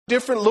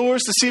different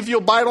lures to see if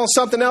you'll bite on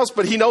something else,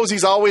 but he knows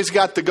he's always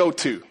got the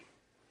go-to.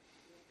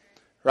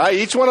 Right?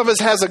 Each one of us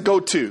has a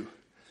go-to,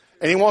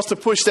 and he wants to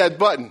push that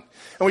button.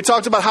 And we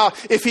talked about how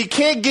if he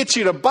can't get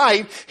you to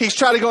bite, he's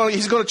going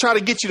to try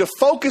to get you to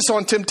focus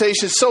on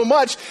temptation so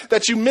much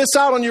that you miss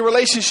out on your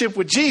relationship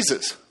with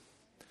Jesus.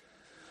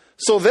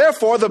 So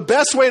therefore, the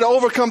best way to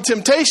overcome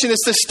temptation is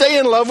to stay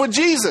in love with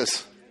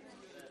Jesus.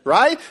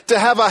 Right? To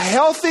have a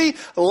healthy,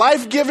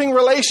 life-giving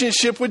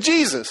relationship with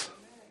Jesus.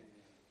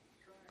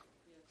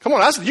 Come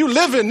on, you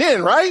living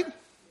in, right?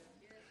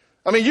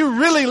 I mean, you're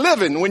really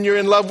living when you're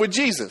in love with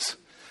Jesus.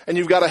 And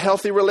you've got a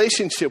healthy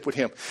relationship with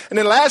him. And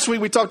then last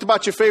week we talked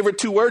about your favorite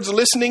two words,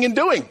 listening and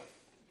doing.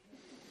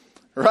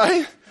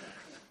 Right?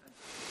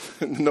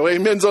 No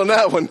amens on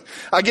that one.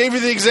 I gave you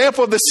the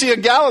example of the Sea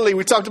of Galilee.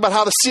 We talked about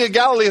how the Sea of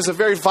Galilee is a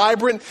very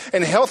vibrant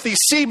and healthy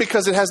sea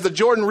because it has the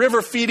Jordan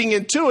River feeding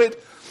into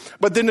it.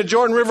 But then the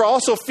Jordan River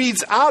also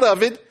feeds out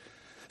of it.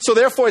 So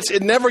therefore,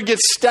 it never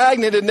gets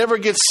stagnant. It never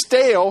gets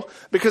stale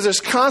because there's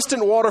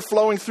constant water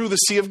flowing through the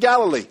Sea of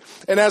Galilee.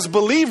 And as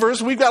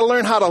believers, we've got to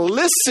learn how to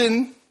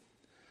listen.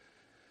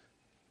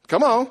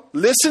 Come on.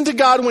 Listen to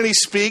God when he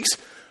speaks.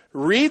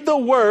 Read the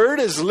word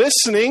as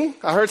listening.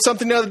 I heard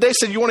something the other day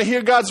said, you want to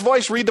hear God's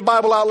voice? Read the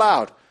Bible out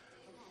loud.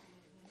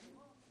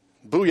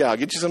 Booyah. I'll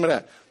get you some of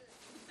that.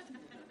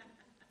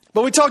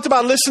 But we talked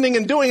about listening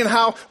and doing and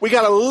how we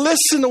got to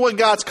listen to what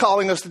God's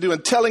calling us to do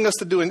and telling us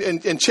to do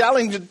and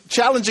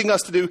challenging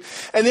us to do.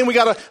 And then we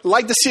got to,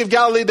 like the Sea of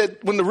Galilee,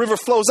 that when the river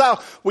flows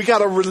out, we got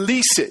to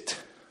release it.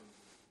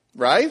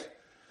 Right?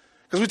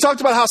 Because we talked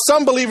about how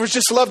some believers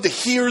just love to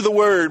hear the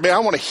word. Man, I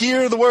want to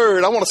hear the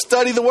word. I want to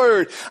study the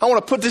word. I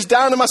want to put this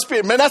down in my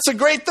spirit. Man, that's a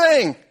great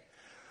thing.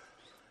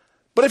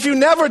 But if you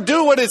never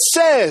do what it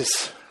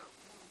says,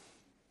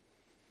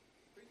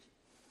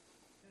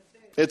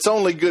 it's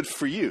only good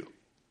for you.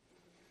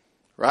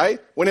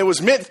 Right? When it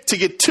was meant to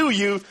get to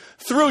you,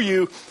 through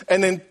you,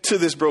 and then to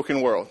this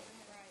broken world.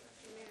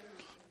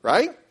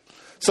 Right?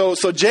 So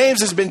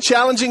James has been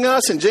challenging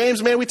us. And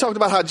James, man, we talked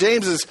about how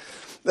James is...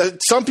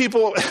 some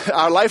people,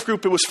 our life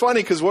group, it was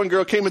funny because one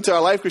girl came into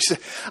our life group. She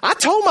said, I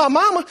told my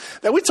mama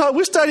that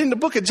we're studying the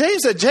book of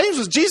James, that James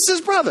was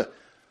Jesus' brother.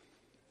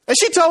 And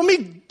she told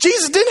me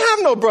Jesus didn't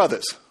have no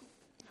brothers.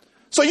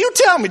 So you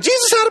tell me,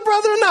 Jesus had a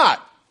brother or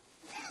not?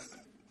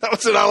 That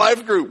was in our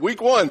life group,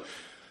 week 1.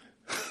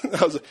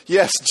 I was like,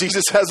 yes,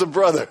 Jesus has a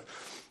brother.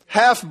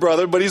 Half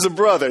brother, but he's a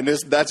brother. And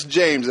that's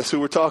James. That's who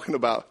we're talking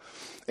about.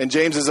 And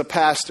James is a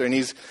pastor, and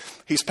he's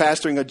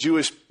pastoring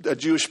a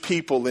Jewish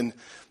people and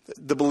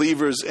the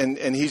believers,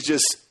 and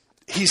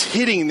he's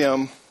hitting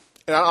them.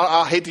 And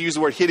I hate to use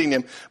the word hitting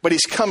them, but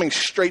he's coming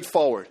straight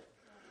forward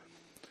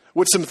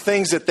with some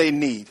things that they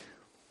need.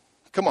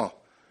 Come on.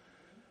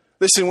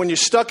 Listen, when you're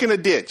stuck in a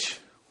ditch,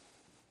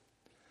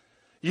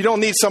 you don't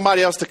need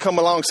somebody else to come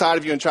alongside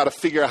of you and try to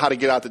figure out how to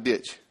get out the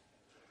ditch.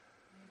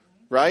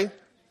 Right?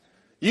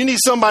 You need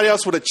somebody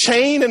else with a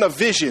chain and a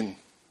vision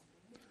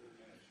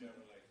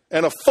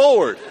and a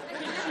Ford.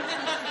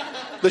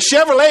 The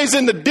Chevrolet's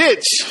in the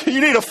ditch.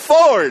 You need a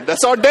Ford.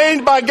 That's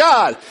ordained by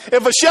God.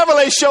 If a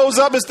Chevrolet shows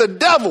up, it's the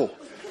devil.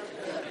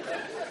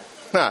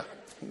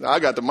 I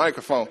got the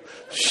microphone.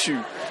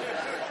 Shoot.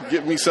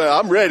 Get me some.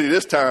 I'm ready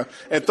this time.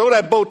 And throw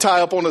that bow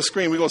tie up on the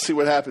screen. We're going to see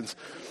what happens.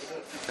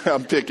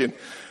 I'm picking.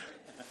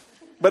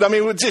 But I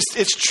mean,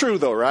 it's true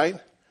though, right?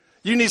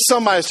 You need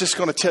somebody that's just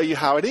going to tell you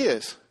how it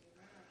is.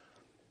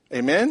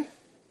 Amen?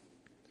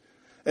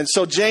 And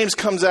so James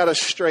comes at us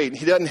straight.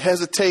 He doesn't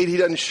hesitate. He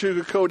doesn't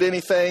sugarcoat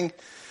anything.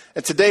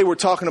 And today we're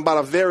talking about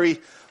a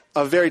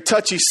very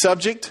touchy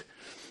subject.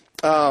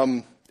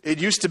 It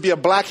used to be a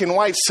black and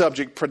white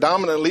subject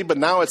predominantly, but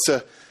now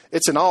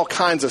it's an all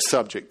kinds of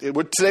subject.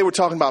 Today we're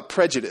talking about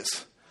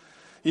prejudice.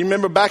 You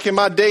remember back in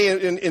my day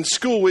in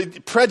school,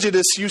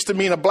 prejudice used to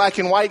mean a black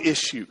and white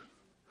issue.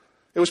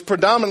 It was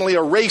predominantly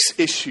a race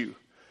issue.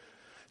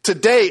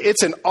 Today,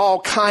 it's an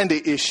all kind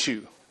of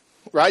issue,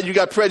 right? You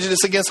got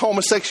prejudice against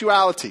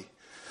homosexuality.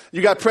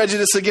 You got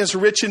prejudice against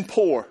rich and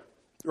poor,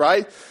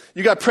 right?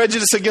 You got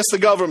prejudice against the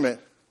government.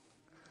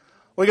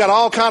 We got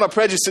all kind of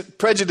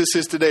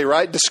prejudices today,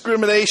 right?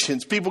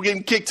 Discriminations, people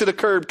getting kicked to the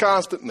curb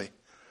constantly.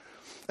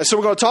 And so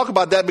we're going to talk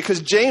about that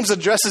because James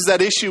addresses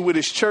that issue with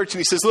his church. And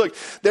he says, look,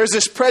 there's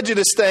this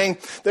prejudice thing.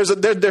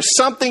 There's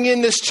something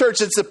in this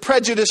church. It's a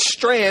prejudice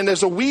strand.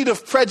 There's a weed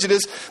of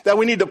prejudice that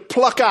we need to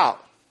pluck out.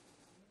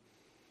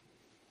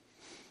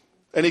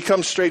 And he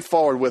comes straight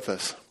forward with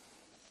us.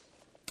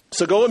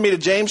 So go with me to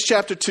James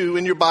chapter 2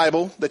 in your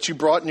Bible that you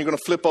brought, and you're going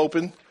to flip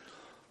open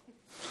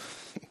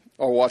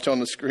or watch on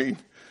the screen.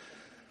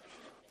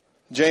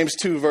 James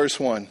 2 verse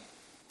 1.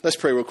 Let's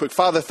pray real quick.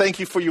 Father,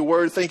 thank you for your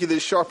word. Thank you that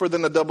it's sharper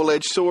than a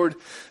double-edged sword.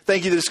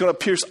 Thank you that it's going to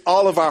pierce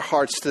all of our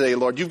hearts today,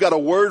 Lord. You've got a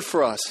word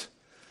for us.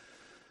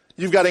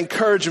 You've got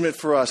encouragement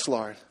for us,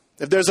 Lord.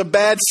 If there's a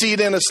bad seed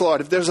in us, Lord,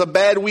 if there's a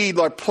bad weed,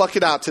 Lord, pluck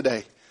it out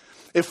today.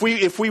 If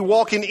we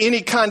walk in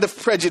any kind of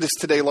prejudice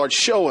today, Lord,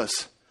 show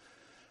us.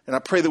 And I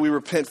pray that we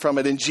repent from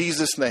it in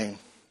Jesus' name.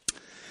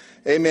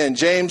 Amen.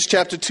 James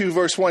chapter 2,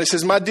 verse 1. It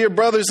says, my dear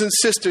brothers and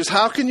sisters,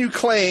 how can you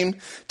claim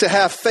to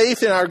have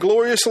faith in our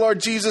glorious Lord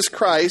Jesus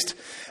Christ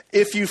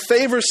if you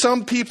favor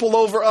some people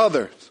over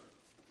others?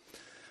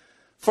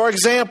 For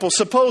example,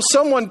 suppose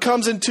someone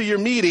comes into your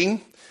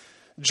meeting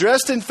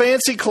dressed in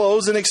fancy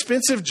clothes and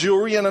expensive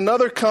jewelry, and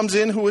another comes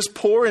in who is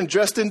poor and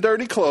dressed in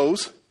dirty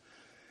clothes.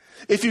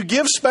 If you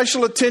give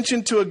special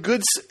attention to a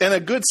good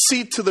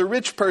seat to the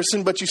rich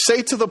person, but you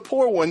say to the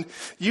poor one,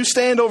 you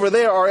stand over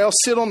there or else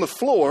sit on the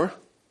floor,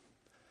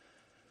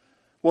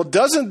 well,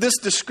 doesn't this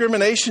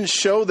discrimination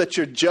show that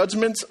your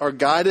judgments are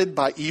guided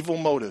by evil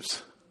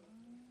motives?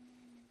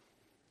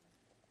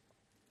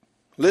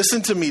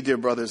 Listen to me, dear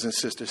brothers and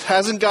sisters.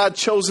 Hasn't God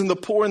chosen the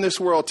poor in this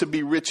world to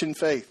be rich in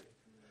faith?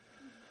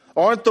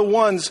 Aren't the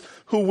ones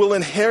who will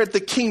inherit the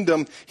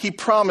kingdom he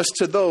promised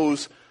to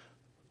those,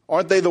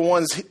 aren't they the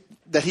ones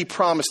that he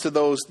promised to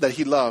those that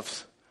he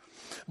loves?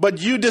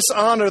 But you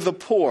dishonor the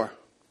poor.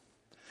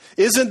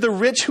 Isn't the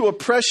rich who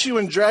oppress you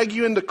and drag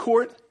you into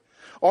court?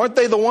 Aren't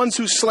they the ones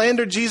who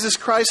slander Jesus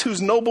Christ,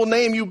 whose noble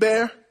name you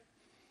bear?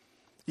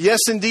 Yes,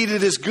 indeed,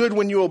 it is good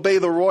when you obey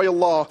the royal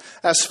law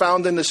as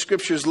found in the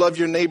scriptures, love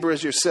your neighbor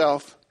as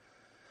yourself.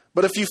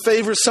 But if you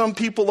favor some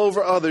people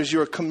over others,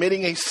 you are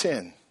committing a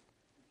sin.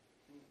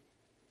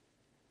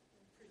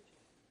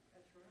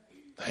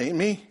 Ain't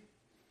me.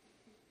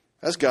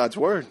 That's God's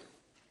word.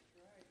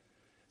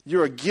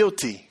 You are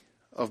guilty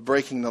of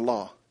breaking the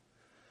law.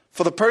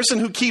 For the person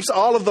who keeps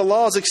all of the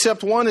laws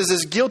except one is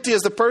as guilty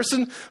as the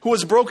person who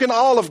has broken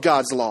all of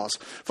God's laws.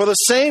 For the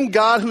same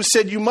God who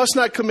said you must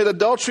not commit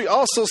adultery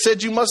also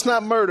said you must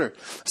not murder.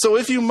 So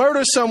if you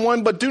murder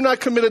someone but do not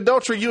commit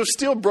adultery, you have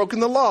still broken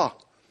the law.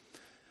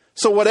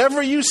 So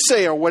whatever you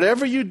say or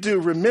whatever you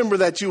do, remember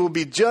that you will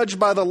be judged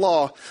by the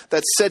law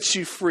that sets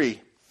you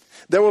free.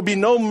 There will be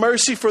no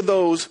mercy for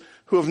those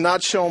who have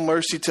not shown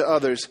mercy to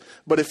others.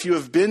 But if you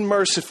have been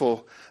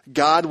merciful,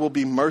 God will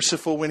be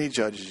merciful when he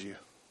judges you.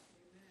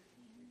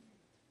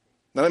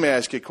 Now, let me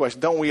ask you a question.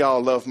 Don't we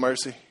all love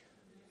mercy?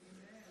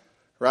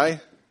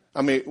 Right?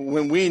 I mean,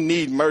 when we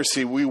need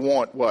mercy, we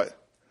want what?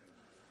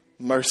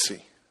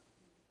 Mercy.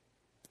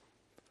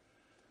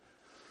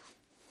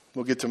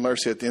 We'll get to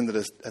mercy at the end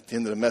of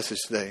the message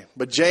today.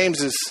 But James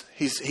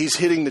he's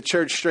hitting the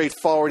church straight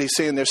forward. He's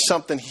saying there's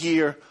something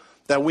here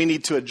that we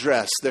need to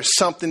address. There's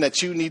something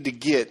that you need to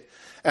get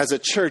as a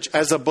church,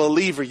 as a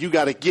believer. You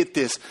got to get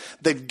this,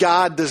 that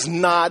God does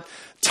not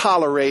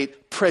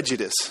tolerate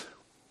prejudice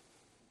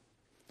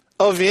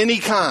of any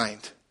kind.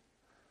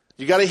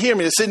 You got to hear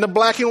me. This isn't a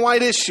black and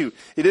white issue.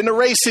 It isn't a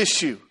race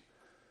issue.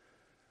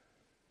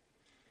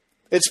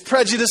 It's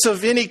prejudice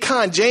of any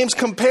kind. James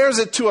compares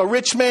it to a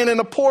rich man and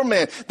a poor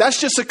man. That's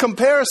just a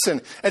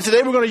comparison. And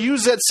today we're going to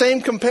use that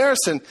same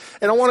comparison.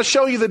 And I want to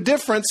show you the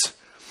difference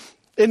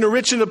in the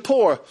rich and the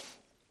poor.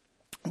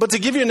 But to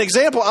give you an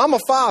example, I'm a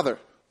father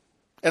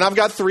and I've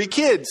got 3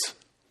 kids.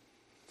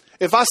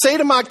 If I say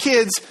to my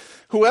kids,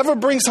 whoever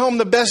brings home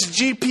the best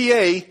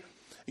GPA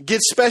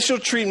gets special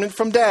treatment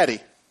from daddy.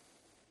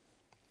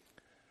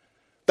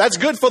 That's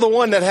good for the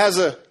one that has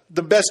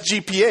the best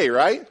GPA,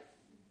 right?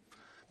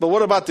 But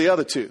what about the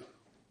other 2?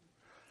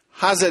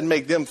 How does that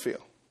make them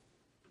feel?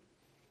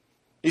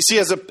 You see,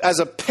 as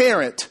a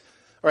parent,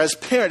 or as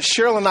parents,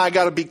 Cheryl and I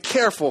got to be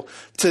careful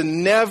to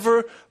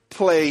never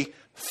play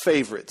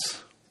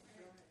favorites.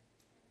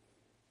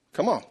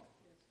 Come on.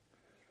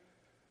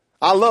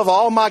 I love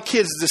all my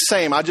kids the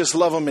same. I just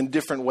love them in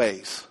different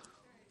ways.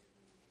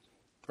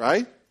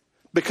 Right?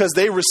 Because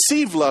they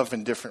receive love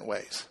in different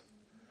ways.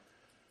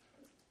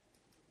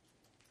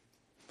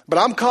 But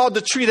I'm called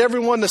to treat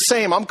everyone the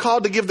same. I'm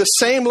called to give the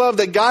same love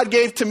that God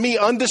gave to me,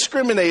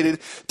 undiscriminated,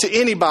 to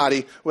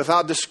anybody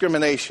without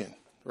discrimination.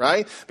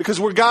 Right?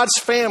 Because we're God's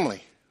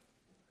family.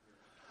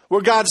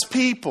 We're God's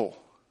people.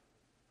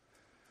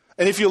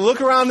 And if you look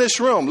around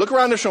this room,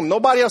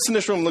 nobody else in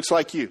this room looks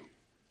like you.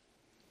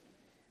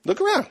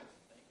 Look around.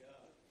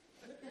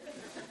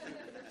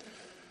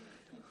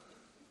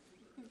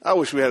 I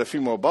wish we had a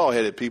few more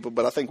bald-headed people,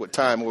 but I think with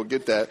time we'll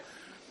get that.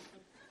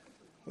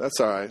 That's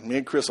all right. Me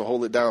and Chris will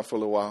hold it down for a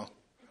little while.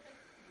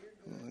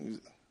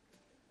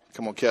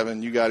 Come on,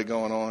 Kevin, you got it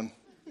going on.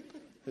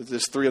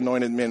 There's 3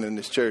 anointed men in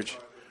this church.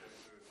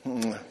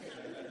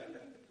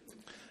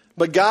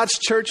 But God's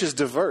church is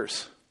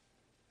diverse,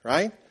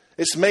 right?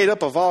 It's made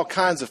up of all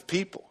kinds of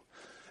people.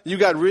 You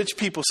got rich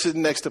people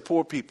sitting next to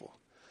poor people.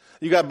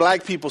 You got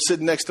black people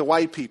sitting next to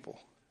white people.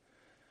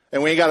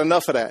 And we ain't got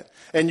enough of that.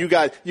 And you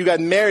got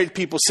married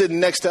people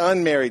sitting next to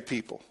unmarried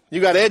people. You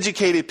got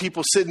educated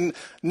people sitting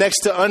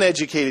next to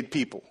uneducated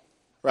people,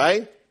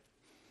 right?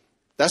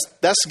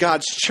 That's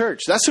God's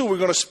church. That's who we're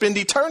going to spend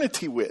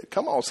eternity with.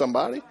 Come on,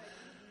 somebody.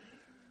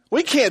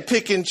 We can't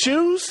pick and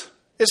choose.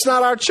 It's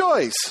not our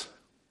choice.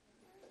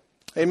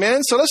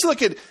 Amen. So let's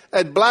look at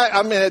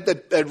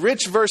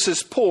rich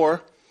versus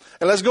poor.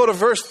 And let's go to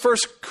 1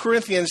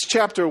 Corinthians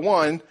chapter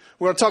 1.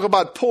 We're going to talk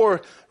about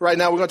poor right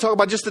now. We're going to talk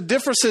about just the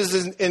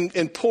differences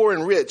in poor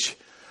and rich.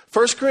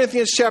 1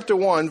 Corinthians chapter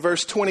 1,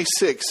 verse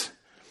 26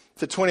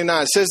 to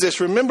 29. It says this,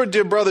 remember,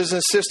 dear brothers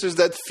and sisters,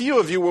 that few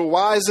of you were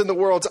wise in the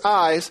world's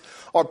eyes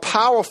or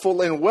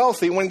powerful and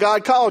wealthy when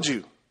God called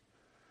you.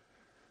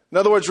 In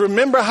other words,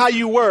 remember how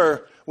you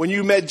were when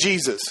you met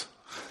Jesus.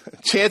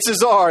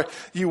 Chances are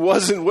you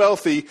wasn't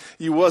wealthy,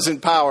 you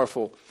wasn't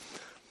powerful.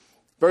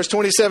 Verse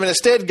 27,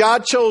 instead,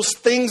 God chose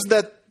things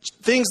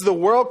the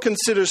world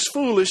considers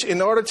foolish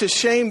in order to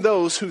shame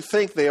those who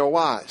think they are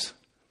wise.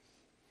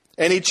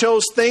 And he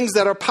chose things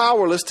that are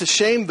powerless to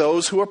shame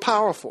those who are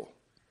powerful.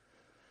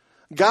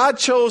 God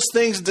chose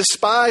things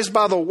despised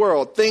by the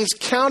world, things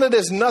counted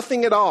as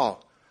nothing at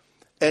all,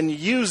 and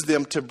used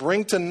them to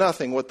bring to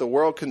nothing what the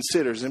world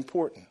considers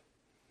important.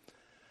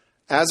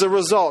 As a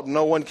result,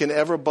 no one can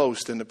ever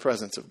boast in the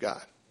presence of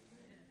God.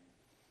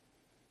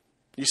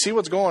 You see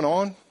what's going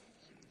on?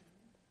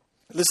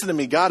 Listen to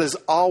me. God is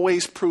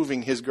always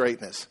proving his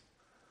greatness.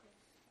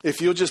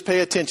 If you'll just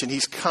pay attention,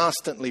 he's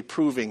constantly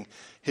proving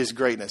his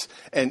greatness.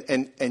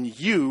 And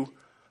you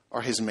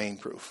are his main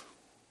proof.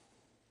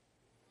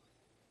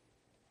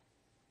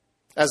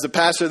 As the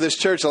pastor of this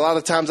church, a lot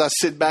of times I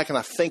sit back and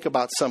I think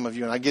about some of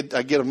you, and I get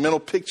a mental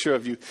picture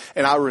of you,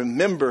 and I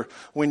remember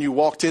when you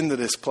walked into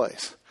this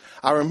place.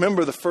 I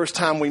remember the first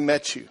time we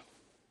met you.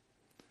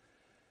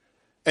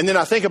 And then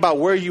I think about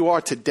where you are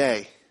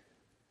today.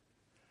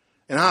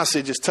 And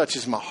honestly, it just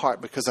touches my heart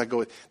because I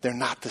go, they're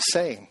not the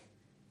same.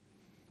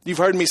 You've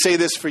heard me say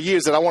this for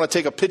years, that I want to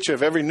take a picture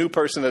of every new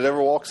person that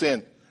ever walks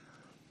in.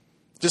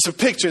 Just a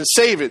picture and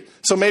save it.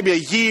 So maybe a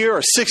year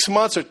or 6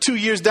 months or 2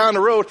 years down the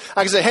road,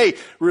 I can say, hey,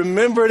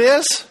 remember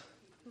this?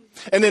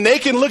 And then they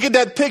can look at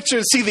that picture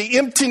and see the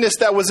emptiness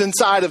that was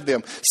inside of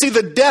them. See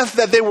the death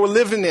that they were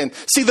living in.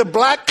 See the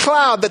black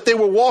cloud that they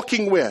were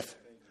walking with.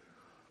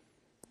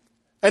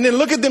 And then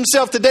look at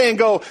themselves today and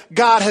go,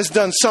 God has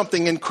done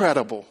something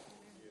incredible.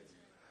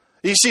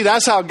 You see,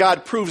 that's how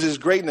God proves his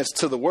greatness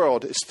to the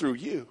world, is through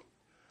you.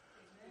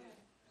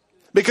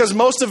 Because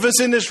most of us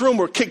in this room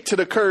were kicked to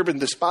the curb and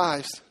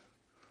despised.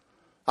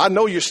 I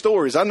know your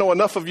stories. I know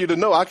enough of you to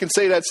know. I can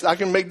say that. I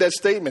can make that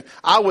statement.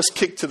 I was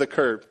kicked to the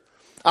curb.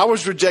 I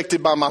was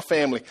rejected by my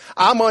family.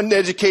 I'm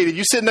uneducated.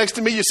 You sit next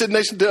to me, you sit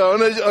next to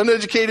an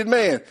uneducated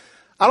man.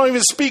 I don't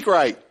even speak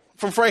right.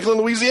 From Franklin,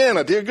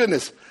 Louisiana. Dear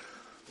goodness.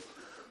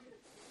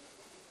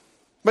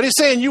 But he's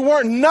saying you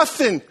weren't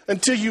nothing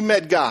until you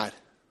met God.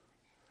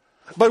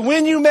 But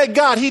when you met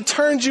God, he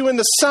turned you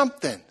into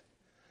something.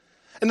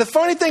 And the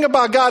funny thing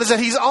about God is that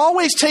he's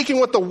always taking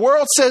what the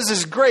world says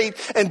is great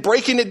and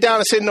breaking it down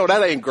and saying, no,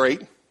 that ain't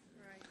great. Right.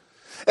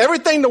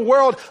 Everything the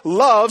world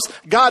loves,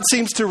 God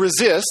seems to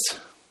resist.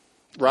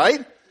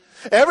 Right?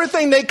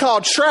 Everything they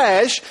call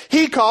trash,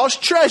 he calls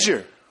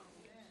treasure.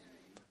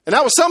 And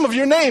that was some of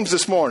your names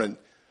this morning.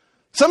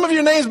 Some of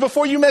your names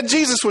before you met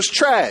Jesus was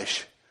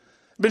trash.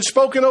 Been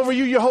spoken over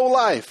you your whole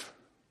life.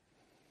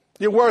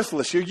 You're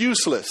worthless. You're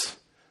useless.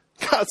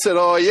 God said,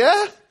 oh,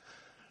 yeah?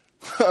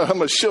 I'm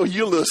going to show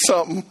you a little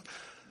something.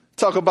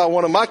 Talk about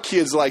one of my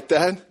kids like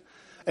that.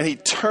 And he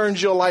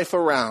turns your life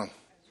around.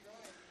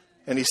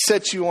 And he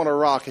sets you on a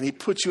rock. And he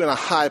puts you in a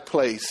high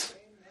place.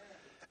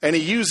 And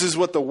he uses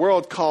what the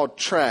world called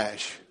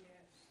trash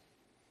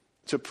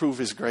to prove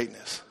his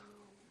greatness.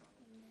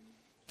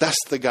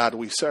 That's the God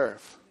we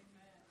serve.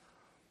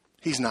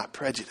 He's not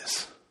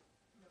prejudiced.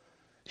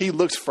 He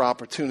looks for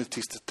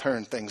opportunities to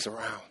turn things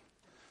around.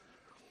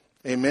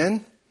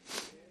 Amen?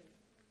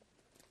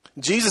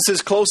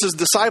 Jesus' closest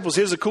disciples,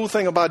 here's the cool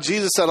thing about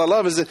Jesus that I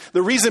love, is that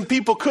the reason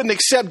people couldn't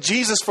accept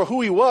Jesus for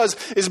who he was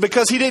is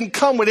because he didn't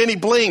come with any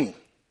bling.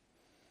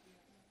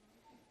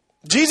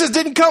 Jesus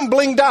didn't come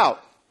blinged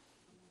out.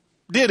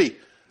 Did he?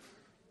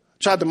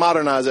 Tried to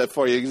modernize that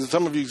for you.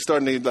 Some of you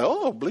starting to like,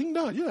 oh, blinged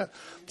out, yeah.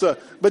 So,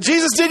 but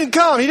Jesus didn't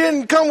come. He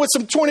didn't come with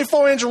some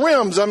 24-inch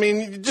rims. I mean,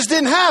 it just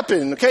didn't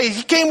happen, okay?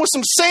 He came with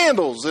some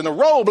sandals and a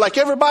robe like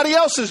everybody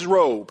else's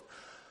robe.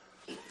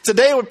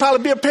 Today it would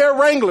probably be a pair of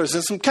Wranglers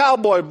and some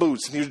cowboy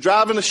boots. And he was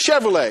driving a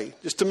Chevrolet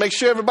just to make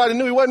sure everybody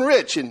knew he wasn't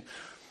rich. And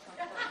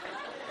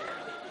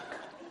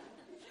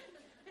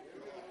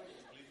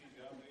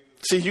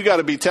see, you got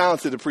to be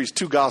talented to preach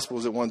two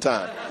gospels at one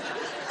time.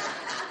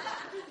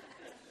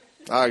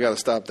 I got to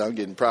stop that. I'm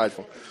getting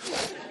prideful.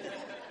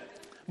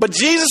 But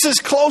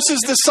Jesus'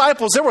 closest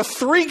disciples, there were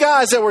three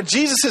guys that were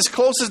Jesus'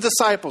 closest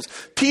disciples.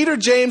 Peter,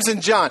 James,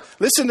 and John.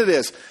 Listen to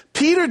this.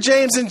 Peter,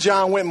 James, and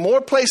John went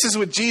more places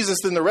with Jesus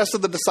than the rest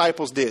of the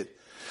disciples did.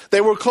 They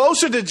were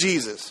closer to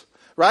Jesus,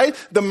 right?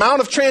 The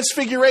Mount of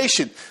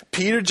Transfiguration.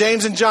 Peter,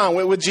 James, and John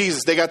went with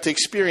Jesus. They got to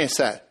experience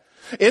that.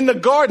 In the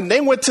garden, they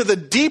went to the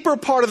deeper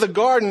part of the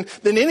garden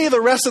than any of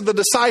the rest of the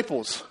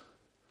disciples.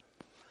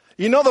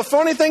 You know the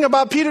funny thing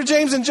about Peter,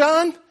 James, and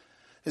John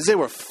is they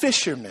were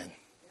fishermen.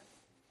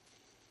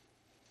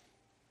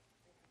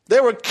 They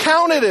were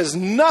counted as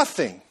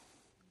nothing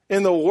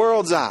in the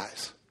world's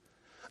eyes.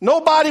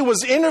 Nobody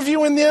was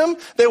interviewing them.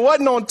 They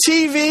wasn't on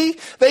TV.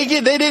 They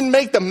didn't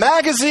make the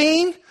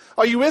magazine.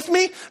 Are you with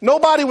me?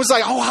 Nobody was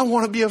like, oh, I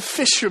want to be a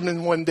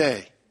fisherman one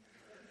day.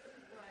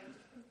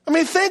 I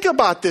mean, think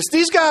about this.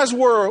 These guys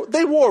wore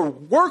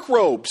work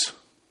robes.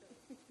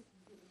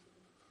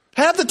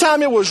 Half the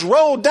time it was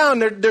rolled down.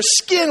 Their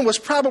skin was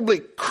probably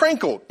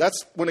crinkled.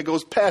 That's when it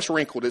goes past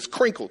wrinkled. It's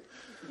crinkled.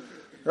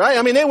 Right?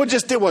 I mean,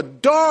 they were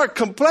dark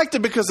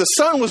complected because the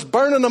sun was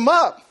burning them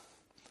up.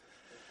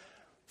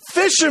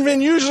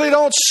 Fishermen usually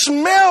don't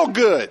smell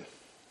good.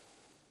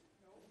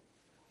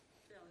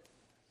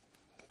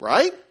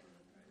 Right?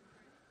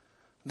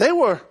 They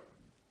were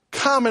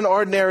common,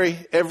 ordinary,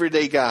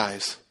 everyday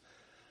guys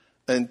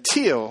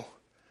until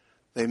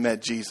they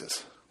met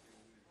Jesus.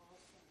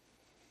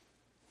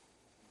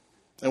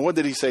 And what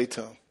did he say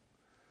to them?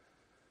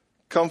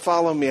 Come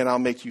follow me and I'll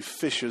make you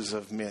fishers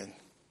of men.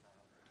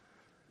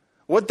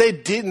 What they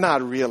did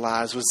not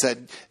realize was that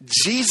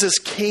Jesus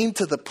came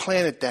to the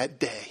planet that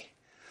day.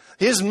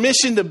 His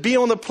mission to be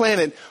on the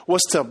planet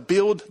was to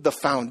build the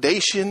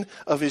foundation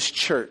of his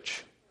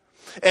church.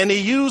 And he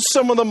used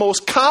some of the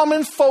most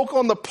common folk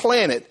on the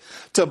planet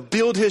to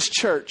build his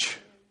church.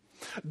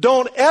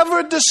 Don't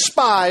ever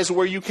despise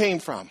where you came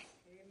from.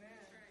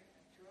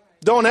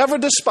 Don't ever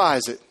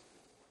despise it.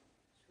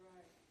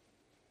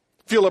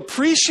 If you'll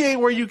appreciate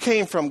where you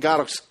came from, God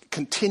will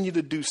continue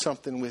to do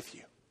something with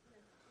you.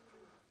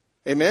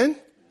 Amen?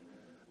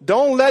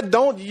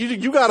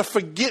 You got to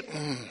forget.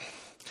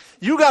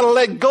 You got to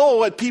let go of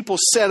what people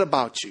said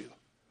about you.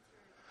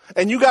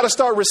 And you got to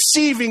start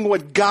receiving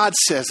what God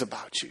says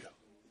about you.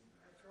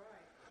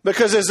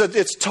 Because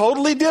it's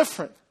totally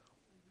different.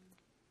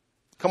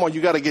 Come on,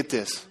 you got to get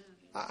this.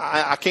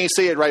 I can't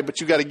say it right,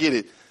 but you got to get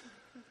it.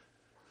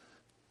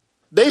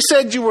 They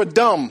said you were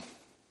dumb.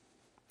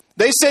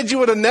 They said you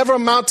would have never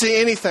amount to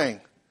anything.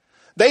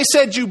 They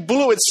said you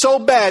blew it so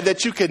bad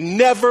that you could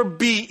never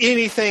be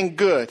anything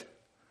good.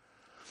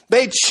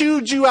 They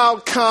chewed you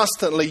out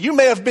constantly. You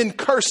may have been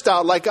cursed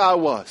out like I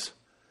was.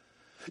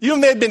 You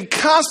may have been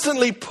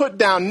constantly put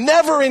down,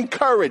 never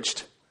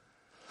encouraged.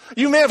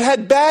 You may have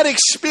had bad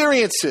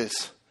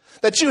experiences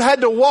that you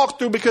had to walk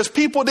through because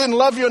people didn't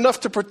love you enough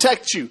to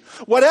protect you.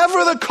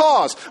 Whatever the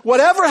cause,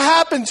 whatever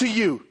happened to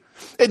you,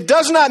 it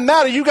does not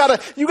matter. You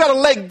gotta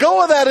let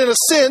go of that in a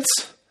sense.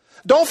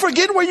 Don't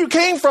forget where you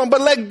came from,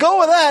 but let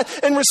go of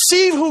that and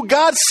receive who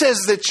God says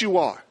that you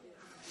are.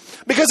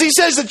 Because he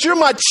says that you're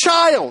my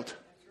child.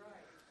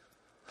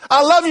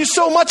 I love you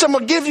so much, I'm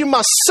going to give you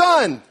my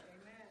son.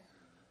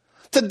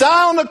 To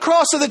die on the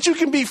cross so that you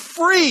can be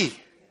free.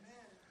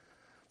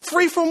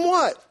 Free from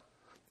what?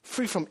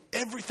 Free from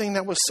everything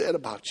that was said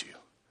about you.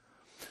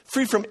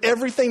 Free from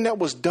everything that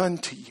was done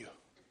to you.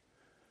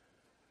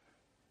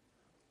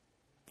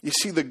 You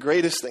see, the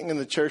greatest thing in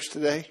the church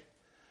today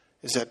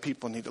is that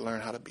people need to learn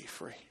how to be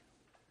free.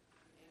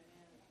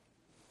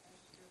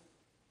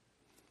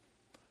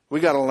 We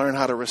got to learn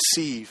how to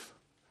receive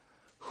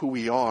who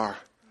we are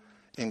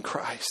in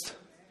Christ.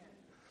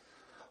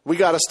 We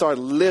got to start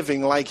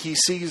living like he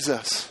sees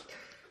us.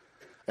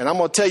 And I'm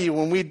going to tell you,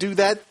 when we do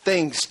that,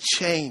 things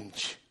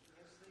change.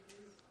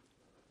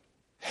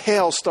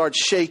 Hell starts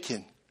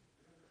shaking.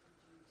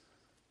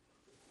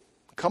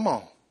 Come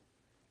on.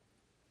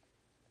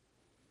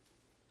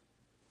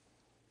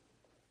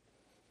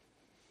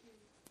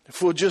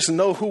 If we'll just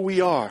know who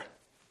we are,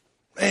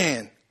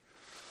 man.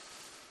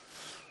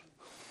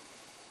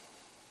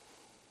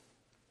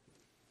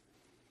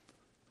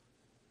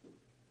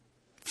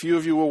 Few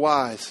of you were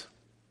wise.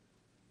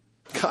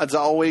 God's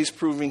always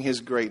proving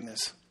his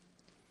greatness.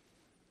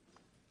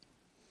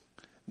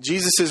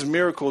 Jesus'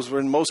 miracles were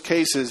in most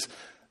cases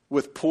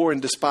with poor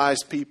and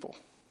despised people.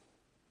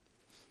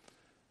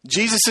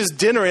 Jesus'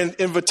 dinner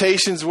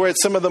invitations were at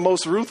some of the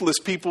most ruthless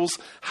people's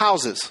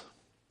houses.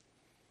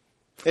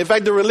 In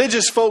fact, the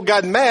religious folk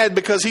got mad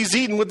because he's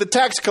eating with the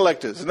tax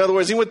collectors. In other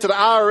words, he went to the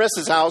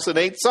IRS's house and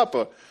ate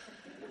supper.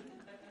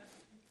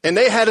 And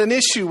they had an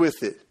issue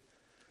with it.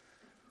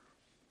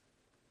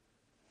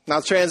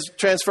 Now,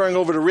 transferring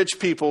over to rich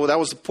people, that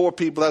was the poor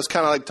people. That was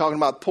kind of like talking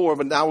about poor,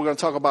 but now we're going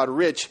to talk about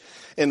rich.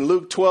 In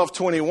Luke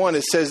 12:21,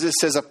 it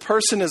says, a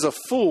person is a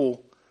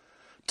fool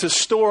to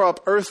store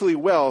up earthly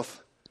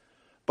wealth,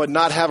 but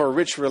not have a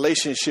rich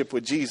relationship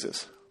with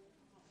Jesus.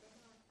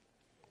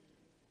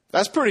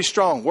 That's pretty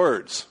strong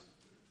words.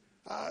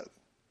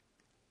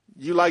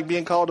 You like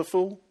being called a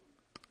fool?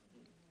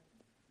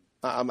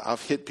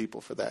 I've hit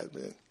people for that.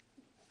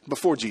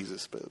 Before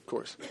Jesus, but of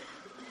course.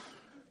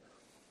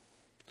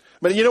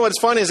 But you know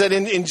what's funny is that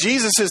in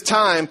Jesus'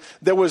 time,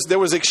 there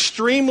was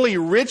extremely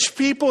rich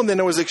people and then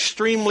there was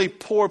extremely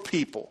poor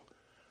people.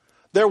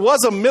 There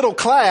was a middle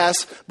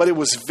class, but it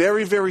was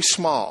very, very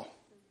small.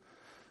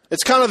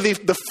 It's kind of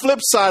the flip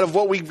side of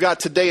what we've got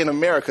today in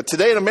America.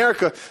 Today in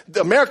America,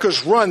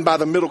 America's run by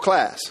the middle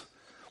class.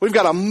 We've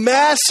got a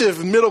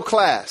massive middle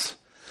class.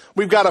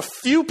 We've got a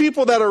few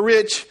people that are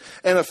rich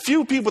and a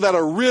few people that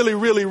are really,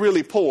 really,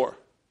 really poor.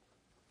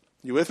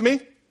 You with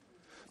me?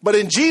 But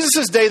in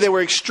Jesus' day, they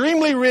were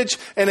extremely rich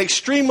and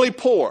extremely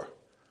poor.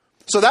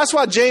 So that's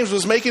why James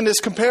was making this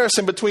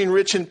comparison between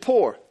rich and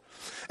poor.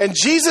 And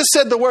Jesus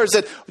said the words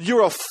that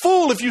you're a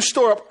fool if you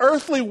store up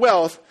earthly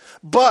wealth,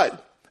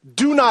 but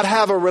do not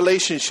have a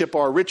relationship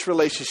or a rich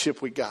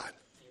relationship with God.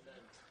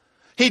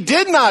 He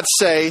did not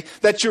say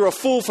that you're a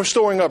fool for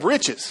storing up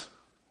riches.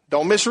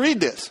 Don't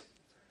misread this.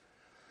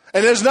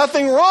 And there's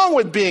nothing wrong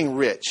with being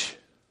rich.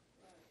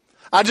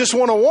 I just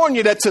want to warn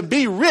you that to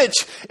be rich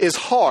is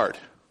hard.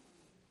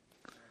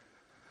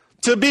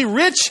 To be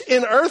rich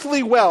in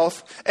earthly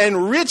wealth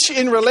and rich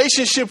in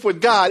relationship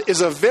with God is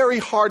a very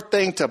hard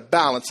thing to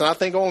balance. And I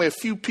think only a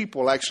few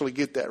people actually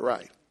get that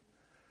right.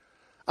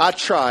 I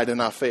tried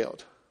and I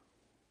failed.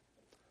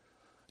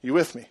 You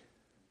with me?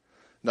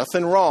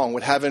 Nothing wrong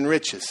with having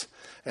riches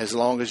as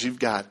long as you've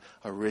got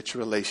a rich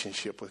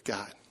relationship with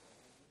God.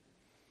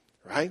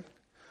 Right?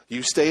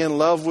 You stay in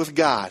love with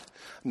God,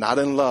 not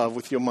in love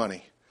with your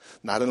money,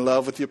 not in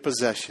love with your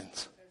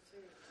possessions.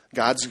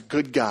 God's a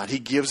good God. He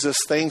gives us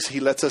things. He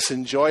lets us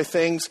enjoy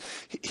things.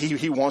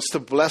 He wants to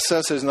bless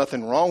us. There's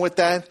nothing wrong with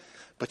that.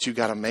 But you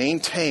got to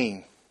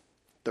maintain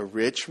the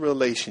rich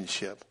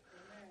relationship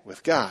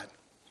with God.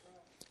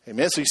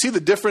 Amen. So you see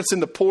the difference in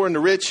the poor and the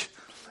rich?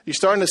 You're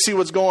starting to see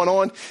what's going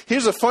on.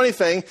 Here's the funny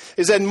thing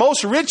is that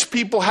most rich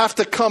people have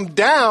to come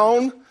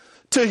down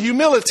to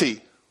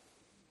humility.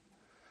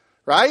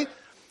 Right?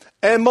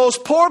 And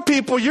most poor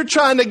people, you're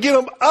trying to get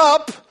them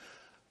up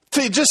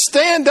to just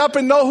stand up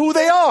and know who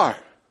they are.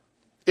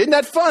 Isn't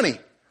that funny?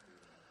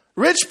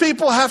 Rich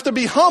people have to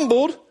be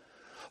humbled.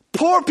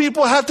 Poor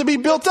people have to be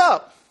built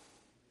up.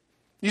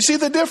 You see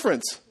the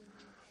difference?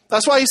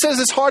 That's why he says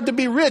it's hard to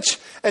be rich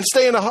and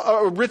stay in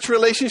a rich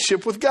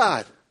relationship with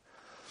God.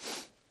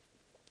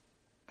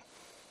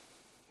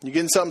 You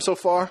getting something so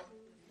far?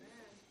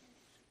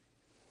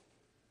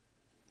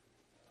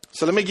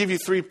 So let me give you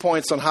 3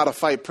 points on how to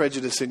fight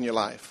prejudice in your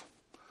life.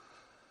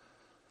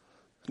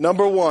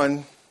 Number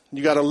one,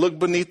 you got to look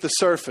beneath the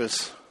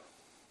surface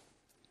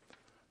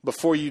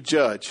before you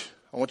judge.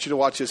 I want you to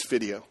watch this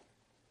video.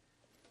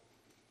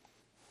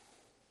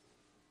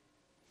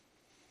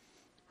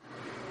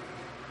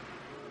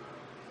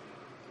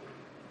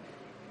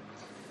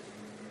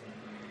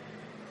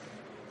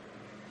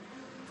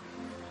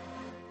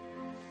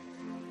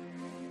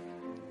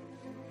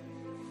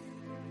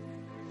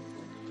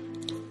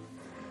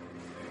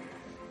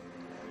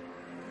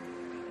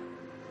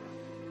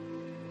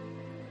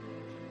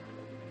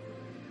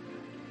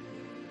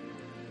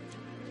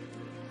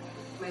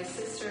 My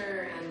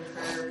sister and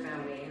her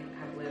family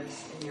have lived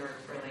in New York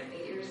for like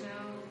 8 years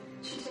now.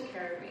 She took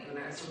care of me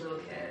when I was a little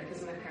kid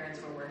because my parents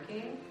were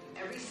working.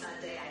 Every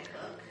Sunday I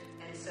cook,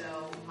 and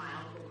so my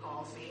uncle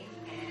calls me,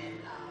 and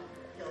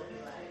he'll be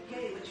like,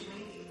 "Hey, what you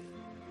making?"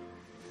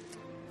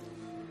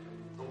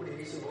 Nobody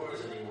meets in bars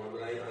anymore,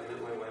 but I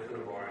met my wife in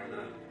a bar, and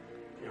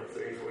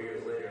 34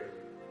 years later,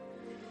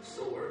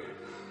 still working.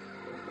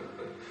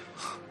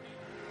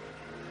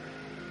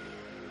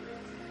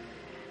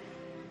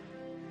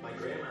 My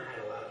grandma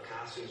had a lot of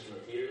costumes from the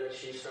theater that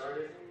she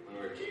started. When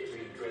we were kids,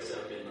 we'd dress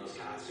up in those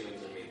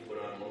costumes and we'd put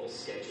on little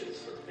sketches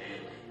for the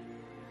family.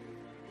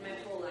 My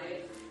whole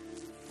life,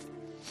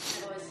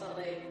 I've always felt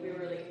like we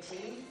were like a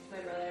team, my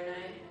brother and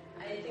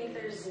I. I think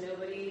there's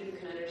nobody who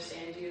can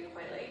understand you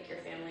quite like your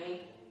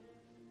family.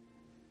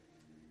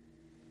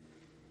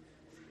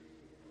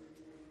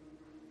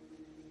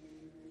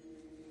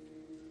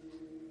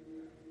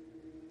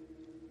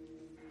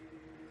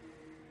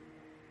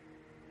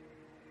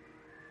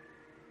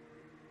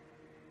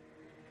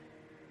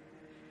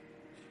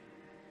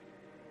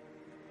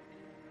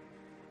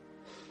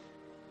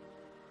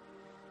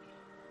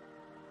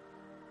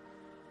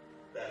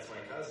 That's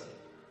my cousin.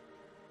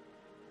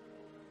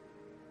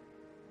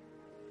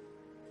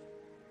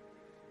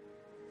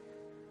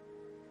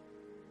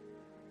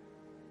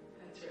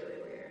 That's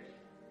really weird.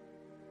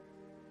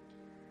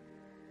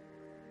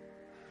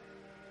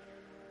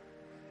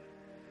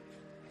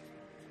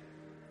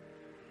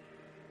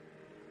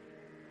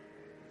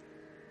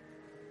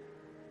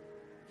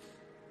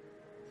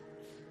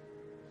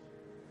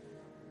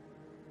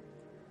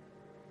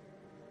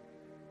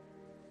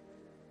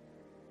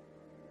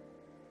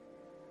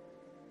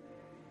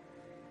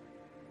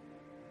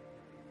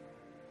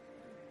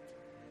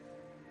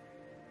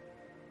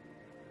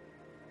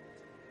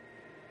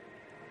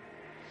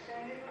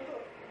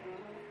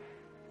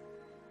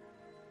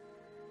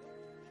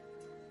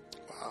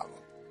 Wow.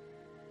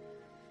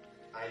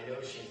 I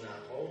know she's not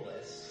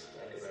homeless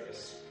because I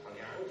just hung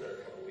out with her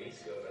a couple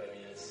weeks ago, but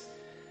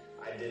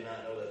I did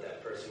not know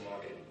that person when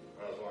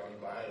I was walking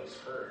by was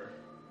her.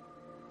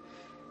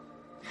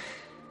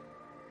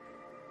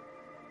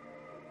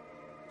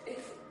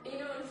 It's,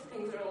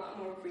 things are a lot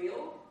more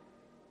real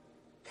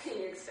than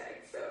you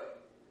expect, so.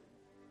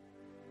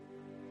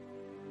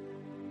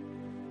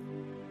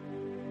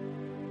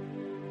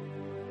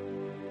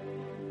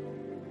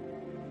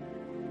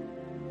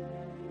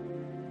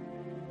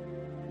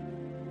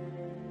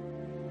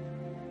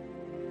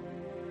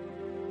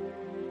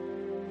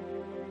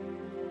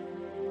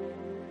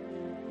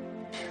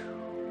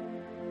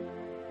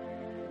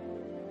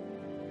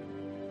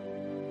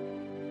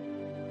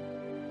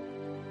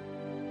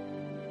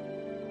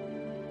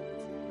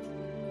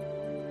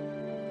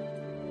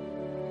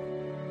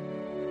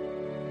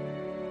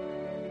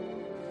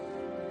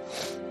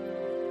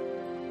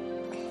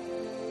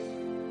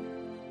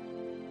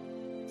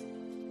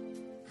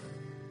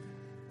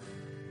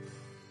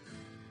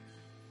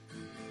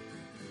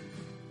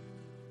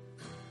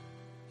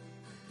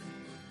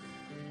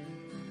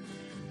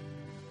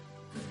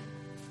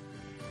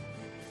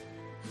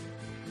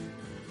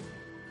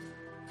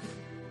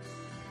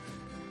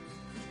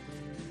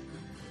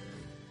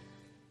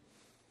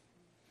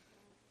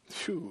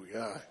 Phew,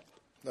 yeah.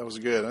 That was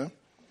good,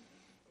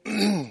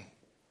 huh?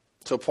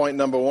 So point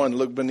number 1,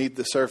 look beneath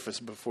the surface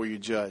before you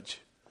judge.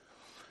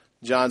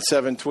 John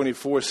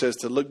 7:24 says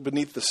to look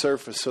beneath the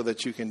surface so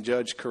that you can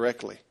judge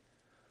correctly.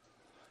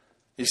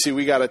 You see,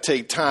 we got to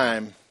take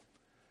time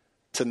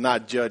to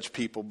not judge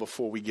people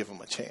before we give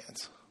them a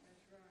chance.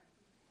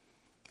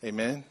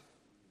 Amen?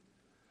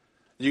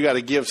 You got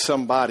to give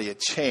somebody a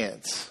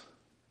chance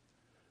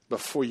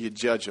before you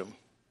judge them.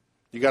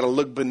 You got to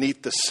look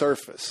beneath the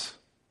surface.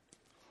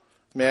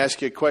 Let me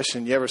ask you a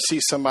question. You ever see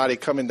somebody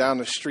coming down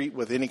the street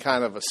with any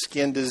kind of a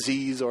skin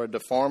disease or a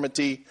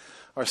deformity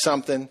or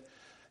something?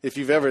 If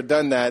you've ever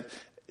done that,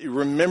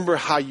 remember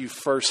how you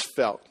first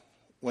felt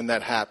when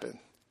that happened.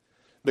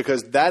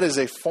 Because that is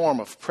a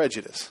form of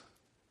prejudice.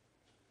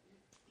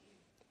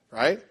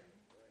 Right?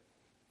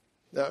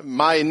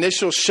 My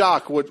initial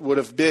shock would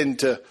have been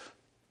to...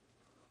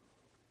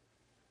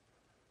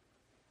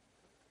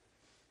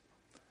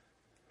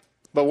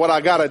 But what I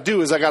got to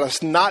do is I got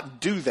to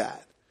not do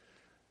that.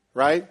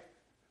 Right?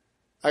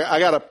 I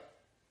got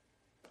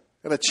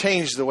to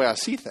change the way I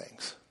see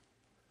things.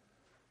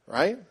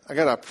 Right? I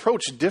got to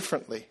approach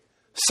differently.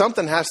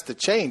 Something has to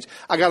change.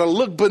 I got to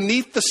look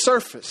beneath the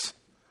surface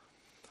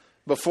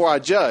before I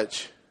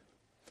judge.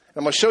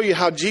 I'm going to show you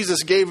how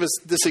Jesus gave us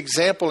this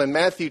example in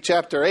Matthew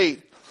chapter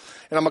 8.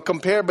 And I'm going to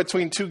compare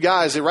between two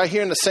guys. They're right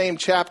here in the same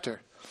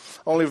chapter.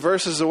 Only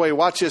verses away.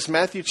 Watch this.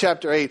 Matthew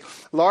chapter 8.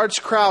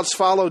 Large crowds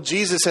followed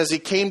Jesus as he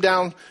came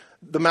down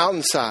the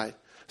mountainside.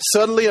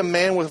 Suddenly a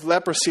man with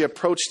leprosy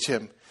approached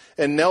him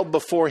and knelt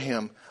before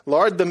him.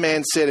 Lord, the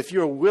man said, if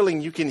you are willing,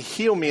 you can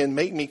heal me and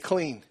make me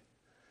clean.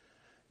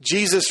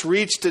 Jesus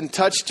reached and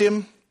touched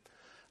him.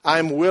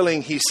 I'm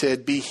willing, he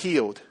said, be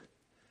healed.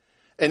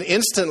 And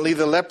instantly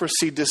the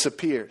leprosy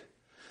disappeared.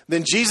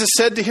 Then Jesus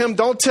said to him,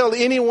 don't tell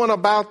anyone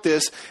about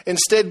this.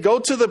 Instead, go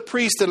to the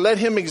priest and let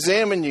him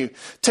examine you.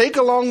 Take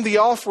along the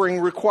offering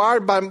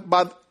required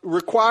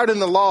in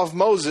the law of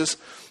Moses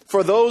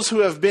for those who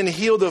have been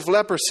healed of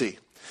leprosy.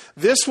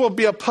 This will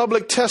be a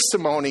public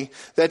testimony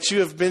that you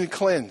have been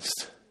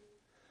cleansed.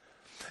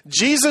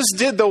 Jesus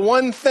did the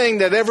one thing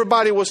that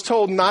everybody was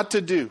told not to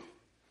do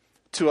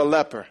to a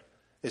leper,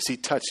 is he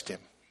touched him.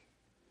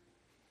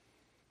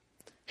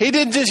 He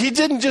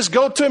didn't just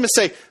go to him and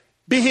say,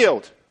 be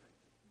healed.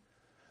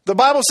 The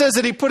Bible says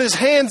that he put his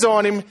hands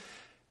on him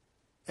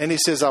and he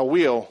says, I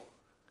will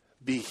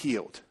be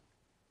healed.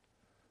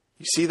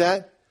 You see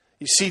that?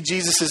 You see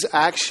Jesus'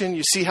 action?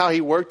 You see how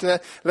he worked in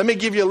that? Let me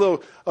give you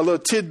a little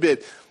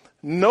tidbit.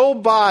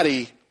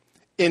 Nobody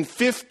in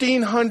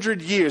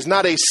 1,500 years,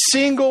 not a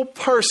single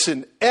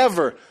person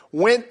ever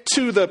went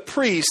to the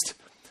priest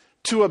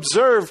to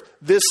observe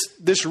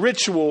this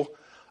ritual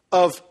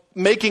of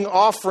making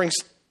offerings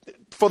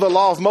for the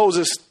law of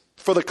Moses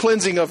for the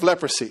cleansing of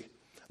leprosy.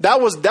 That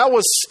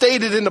was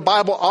stated in the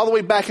Bible all the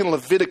way back in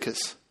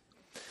Leviticus.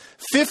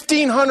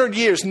 1,500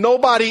 years,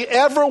 nobody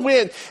ever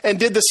went and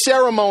did the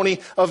ceremony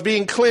of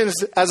being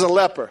cleansed as a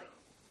leper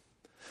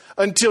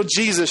until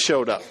Jesus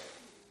showed up.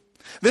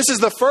 This is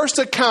the first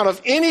account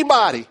of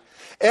anybody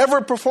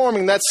ever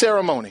performing that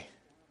ceremony.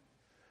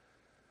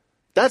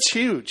 That's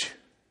huge.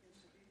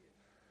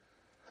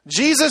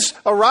 Jesus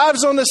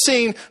arrives on the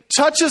scene,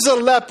 touches a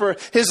leper,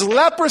 his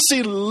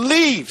leprosy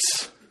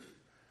leaves.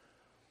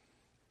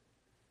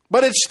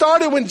 But it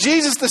started when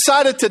Jesus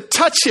decided to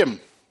touch him.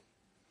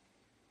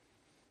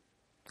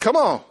 Come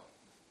on.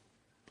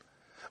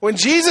 When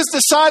Jesus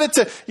decided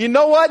to, you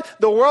know what?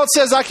 The world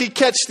says I could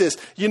catch this.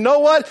 You know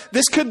what?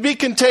 This could be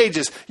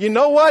contagious. You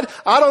know what?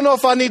 I don't know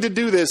if I need to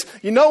do this.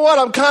 You know what?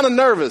 I'm kind of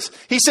nervous.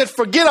 He said,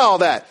 forget all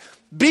that.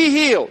 Be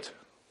healed.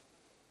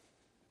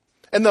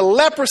 And the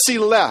leprosy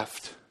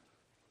left.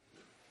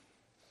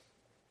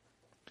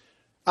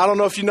 I don't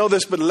know if you know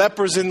this, but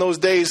lepers in those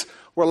days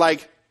were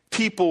like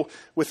people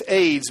with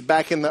AIDS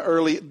back in the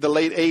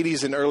late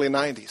 80s and early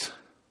 90s.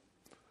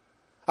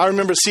 I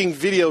remember seeing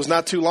videos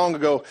not too long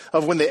ago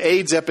of when the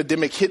AIDS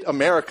epidemic hit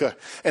America.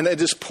 And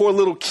this poor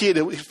little kid,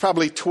 he was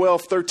probably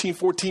 12, 13,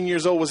 14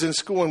 years old, was in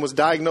school and was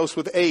diagnosed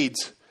with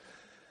AIDS.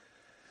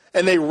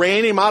 And they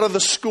ran him out of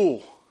the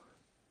school.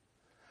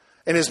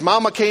 And his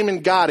mama came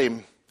and got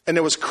him. And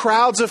there was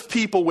crowds of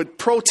people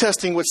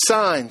protesting with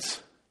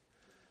signs.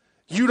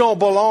 You don't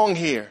belong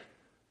here.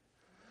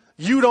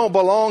 You don't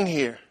belong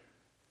here.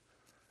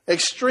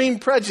 Extreme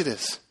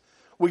prejudice.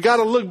 We got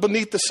to look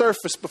beneath the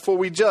surface before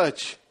we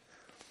judge.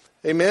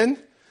 Amen.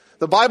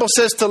 The Bible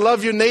says to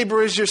love your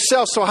neighbor as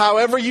yourself. So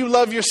however you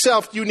love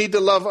yourself, you need to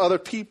love other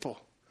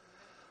people.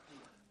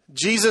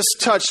 Jesus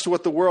touched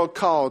what the world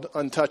called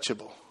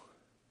untouchable.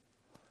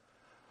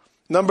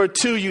 Number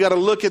 2, you got to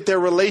look at their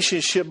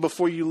relationship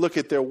before you look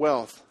at their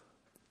wealth.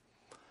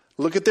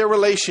 Look at their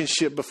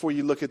relationship before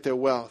you look at their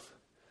wealth.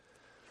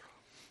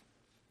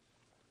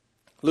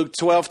 Luke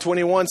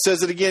 12:21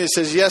 says it again. It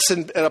says, yes,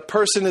 and a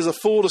person is a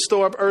fool to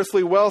store up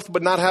earthly wealth,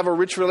 but not have a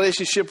rich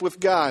relationship with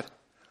God.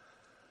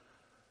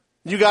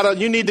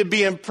 You need to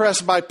be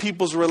impressed by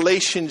people's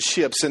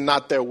relationships and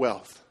not their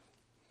wealth.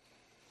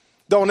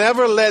 Don't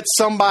ever let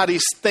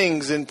somebody's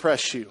things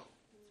impress you.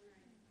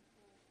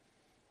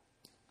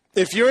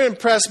 If you're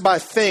impressed by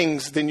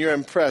things, then you're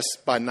impressed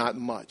by not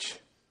much.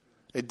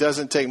 It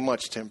doesn't take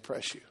much to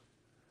impress you.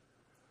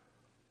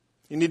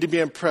 You need to be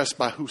impressed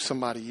by who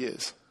somebody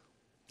is.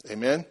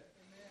 Amen?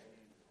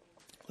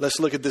 Let's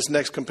look at this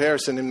next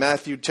comparison in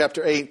Matthew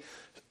chapter 8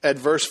 at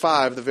verse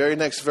 5, the very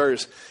next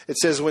verse. It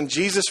says, when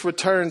Jesus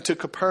returned to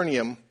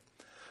Capernaum,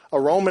 a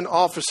Roman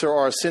officer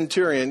or a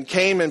centurion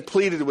came and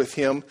pleaded with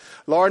him,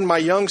 Lord, my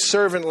young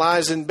servant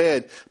lies in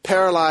bed,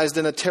 paralyzed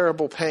in a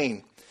terrible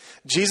pain.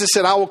 Jesus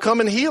said, I will come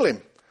and heal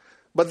him.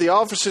 But the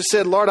officer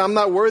said, Lord, I'm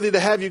not worthy to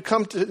have you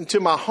come into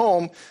my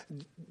home.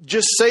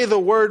 Just say the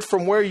word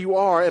from where you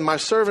are, and my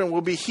servant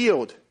will be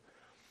healed.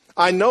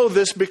 I know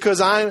this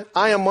because I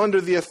am under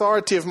the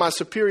authority of my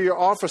superior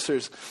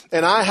officers,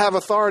 and I have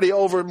authority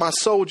over my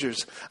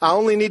soldiers. I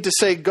only need to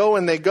say go,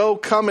 and they go,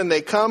 come, and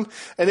they come.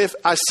 And if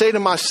I say to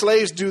my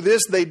slaves, do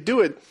this, they do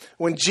it.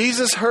 When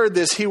Jesus heard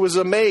this, he was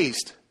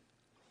amazed.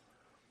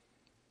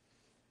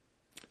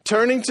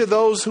 Turning to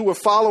those who were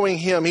following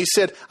him, he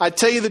said, I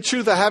tell you the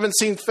truth, I haven't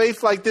seen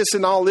faith like this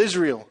in all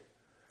Israel.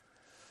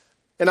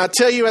 And I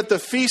tell you, at the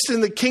feast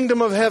in the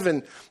kingdom of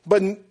heaven,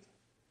 but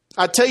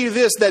I tell you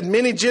this, that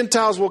many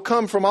Gentiles will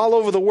come from all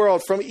over the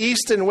world, from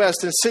east and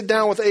west, and sit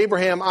down with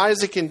Abraham,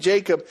 Isaac, and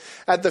Jacob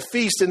at the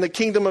feast in the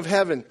kingdom of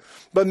heaven.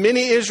 But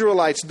many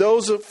Israelites,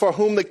 those for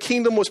whom the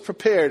kingdom was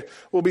prepared,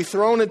 will be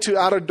thrown into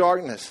outer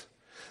darkness.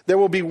 There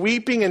will be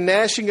weeping and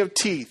gnashing of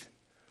teeth.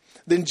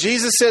 Then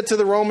Jesus said to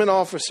the Roman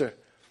officer,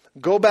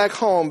 go back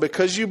home,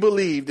 because you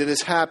believed it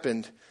has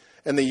happened.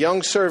 And the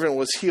young servant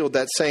was healed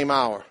that same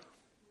hour.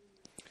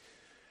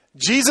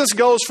 Jesus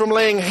goes from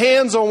laying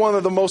hands on one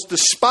of the most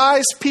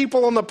despised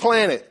people on the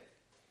planet.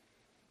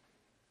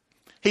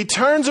 He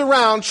turns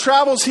around,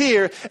 travels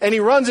here, and he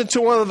runs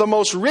into one of the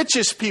most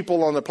richest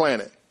people on the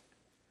planet.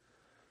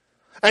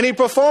 And he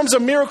performs a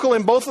miracle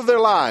in both of their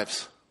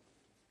lives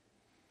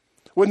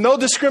with no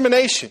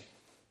discrimination.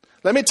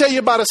 Let me tell you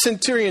about a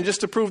centurion just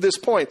to prove this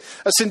point.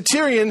 A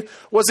centurion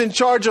was in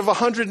charge of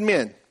 100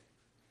 men.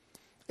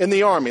 In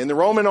the army, in the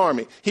Roman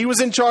army. He was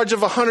in charge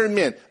of 100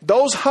 men.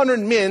 Those 100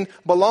 men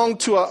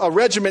belonged to a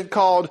regiment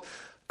called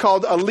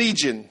a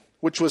legion,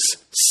 which was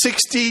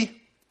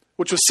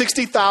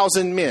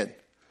 60,000 men.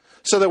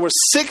 So there were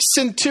 6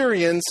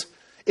 centurions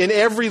in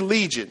every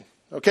legion.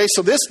 Okay,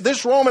 so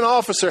this Roman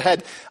officer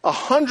had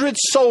 100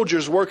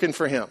 soldiers working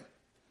for him,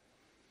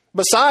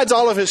 besides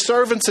all of his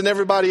servants and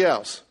everybody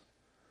else.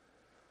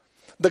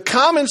 The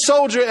common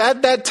soldier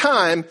at that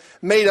time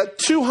made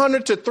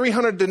 200 to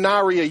 300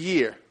 denarii a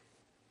year.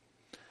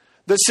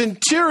 The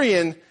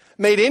centurion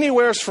made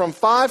anywhere from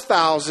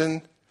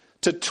 5,000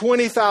 to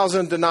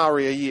 20,000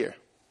 denarii a year.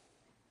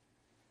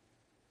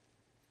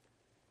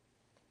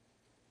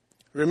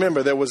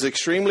 Remember, there was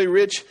extremely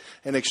rich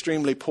and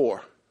extremely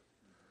poor.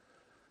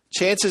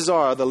 Chances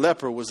are the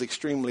leper was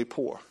extremely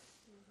poor.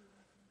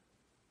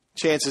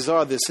 Chances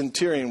are the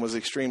centurion was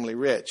extremely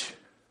rich.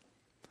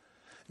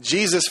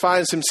 Jesus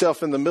finds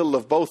himself in the middle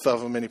of both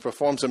of them, and he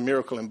performs a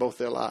miracle in both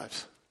their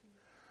lives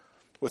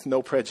with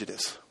no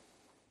prejudice.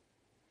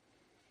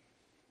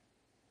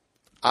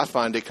 I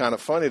find it kind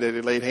of funny that he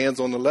laid hands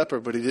on the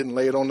leper, but he didn't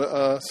lay it on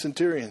the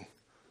centurion.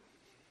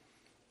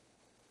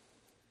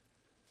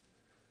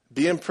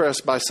 Be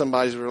impressed by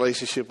somebody's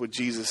relationship with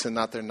Jesus and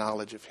not their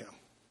knowledge of him.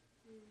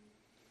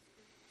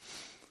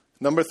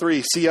 Number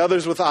 3, see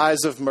others with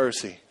eyes of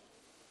mercy.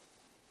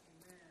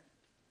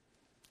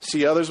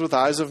 See others with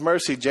eyes of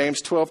mercy.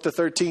 James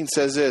 12-13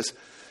 says this. It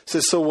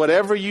says, so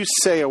whatever you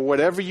say or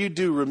whatever you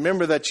do,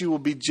 remember that you will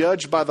be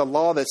judged by the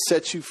law that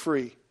sets you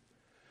free.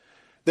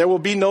 There will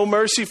be no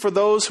mercy for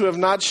those who have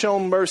not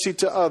shown mercy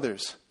to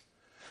others.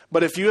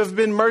 But if you have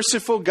been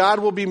merciful, God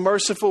will be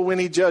merciful when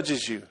he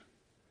judges you.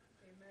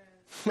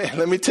 Amen. Man,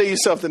 let me tell you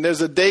something.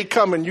 There's a day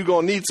coming you're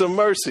going to need some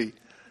mercy.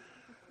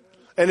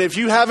 And if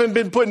you haven't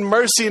been putting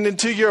mercy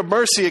into your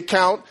mercy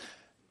account,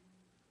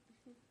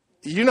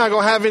 you're not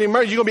going to have any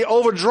mercy. You're going to be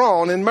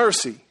overdrawn in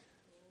mercy.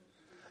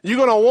 You're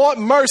going to want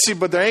mercy,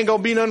 but there ain't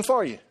going to be none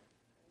for you.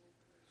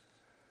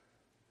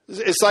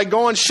 It's like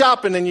going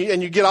shopping and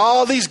you get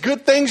all these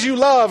good things you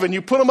love and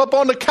you put them up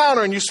on the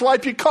counter and you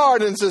swipe your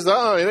card and it says,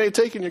 it ain't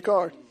taking your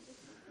card.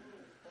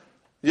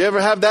 You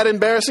ever have that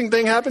embarrassing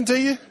thing happen to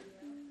you?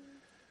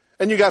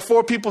 And you got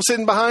 4 people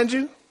sitting behind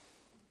you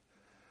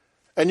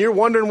and you're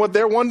wondering what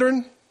they're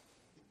wondering?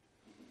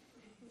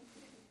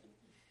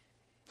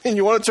 And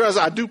you want to turn and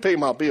say, I do pay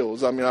my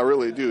bills. I mean, I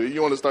really do.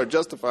 You want to start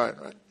justifying,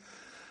 right?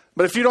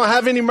 But if you don't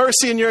have any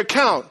mercy in your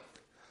account,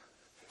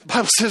 the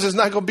Bible says there's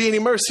not going to be any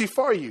mercy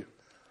for you.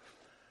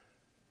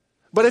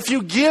 But if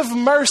you give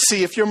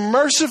mercy, if you're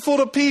merciful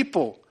to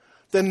people,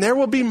 then there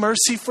will be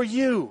mercy for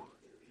you.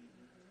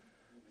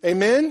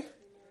 Amen?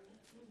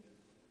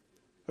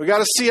 We got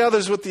to see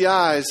others with the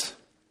eyes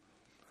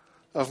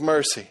of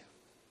mercy.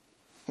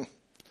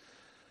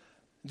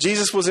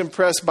 Jesus was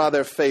impressed by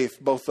their faith,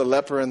 both the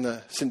leper and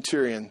the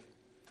centurion.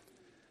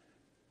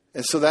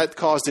 And so that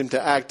caused him to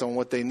act on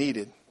what they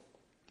needed.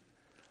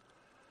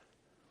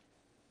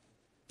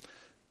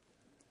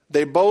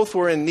 They both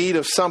were in need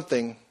of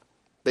something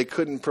they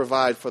couldn't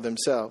provide for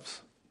themselves.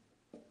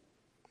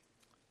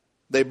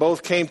 They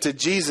both came to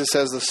Jesus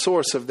as the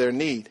source of their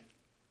need.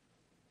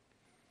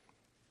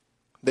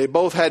 They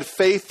both had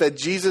faith that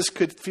Jesus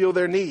could feel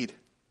their need.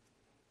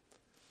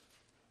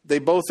 They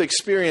both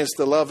experienced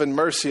the love and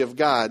mercy of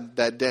God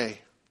that day.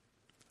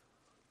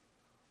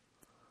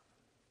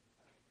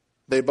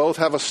 They both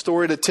have a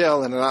story to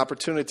tell and an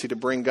opportunity to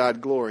bring God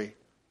glory.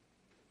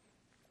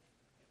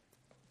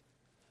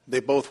 They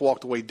both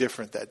walked away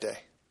different that day.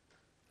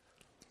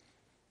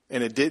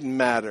 And it didn't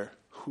matter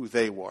who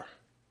they were.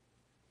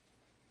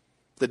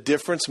 The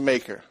difference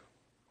maker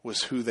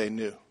was who they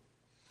knew.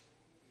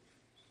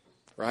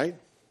 Right?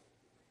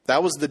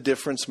 That was the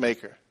difference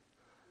maker.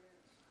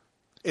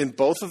 In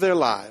both of their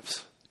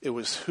lives, it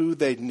was who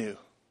they knew.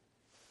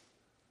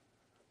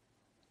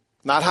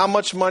 Not how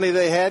much money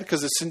they had,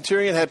 because the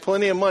centurion had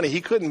plenty of money.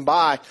 He couldn't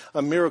buy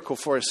a miracle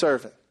for his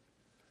servant.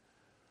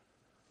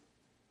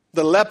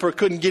 The leper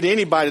couldn't get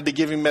anybody to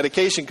give him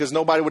medication because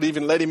nobody would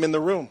even let him in the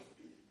room.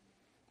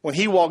 When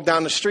he walked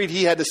down the street,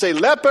 he had to say,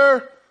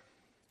 "Leper,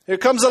 here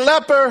comes a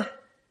leper."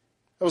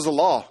 That was the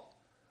law.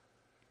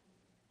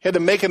 He had to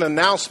make an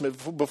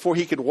announcement before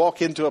he could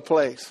walk into a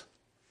place.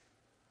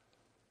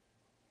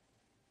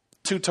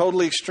 Two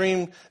totally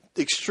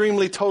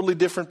extremely totally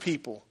different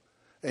people.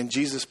 And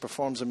Jesus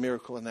performs a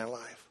miracle in their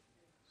life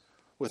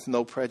with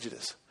no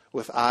prejudice,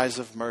 with eyes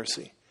of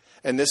mercy.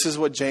 And this is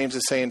what James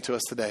is saying to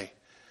us today.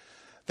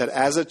 That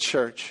as a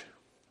church,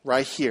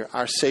 right here,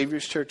 our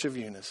Savior's Church of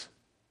Eunice,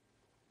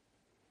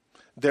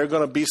 there are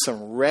going to be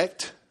some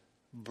wrecked,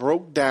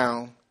 broke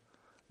down,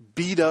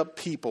 beat up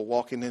people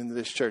walking into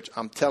this church.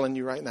 I'm telling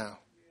you right now.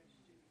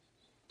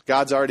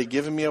 God's already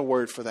given me a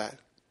word for that.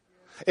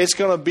 We're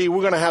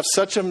going to have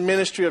such a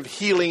ministry of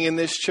healing in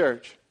this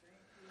church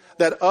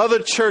that other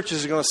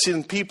churches are going to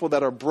send people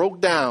that are broke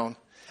down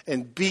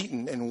and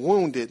beaten and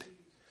wounded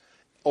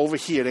over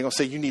here. They're going to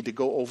say, you need to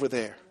go over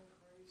there.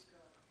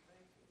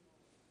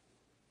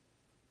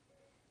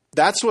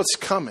 That's what's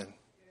coming.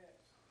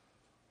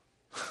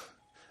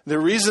 The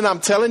reason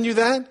I'm telling you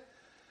that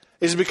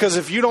is because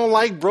if you don't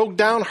like broke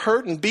down,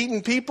 hurt, and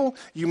beaten people,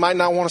 you might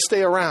not want to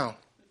stay around.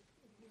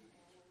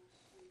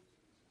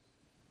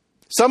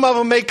 Some of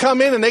them may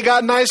come in and they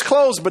got nice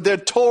clothes, but they're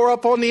tore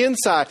up on the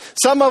inside.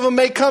 Some of them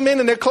may come in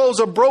and their clothes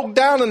are broke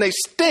down and they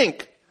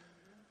stink.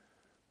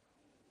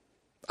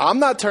 I'm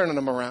not turning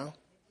them around.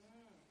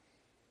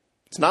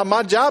 It's not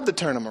my job to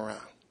turn them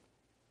around.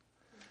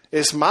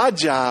 It's my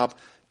job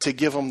to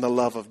give them the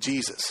love of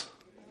Jesus.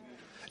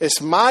 It's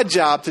my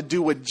job to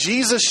do what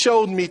Jesus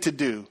showed me to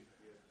do.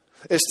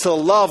 It's to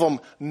love them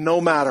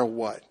no matter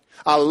what.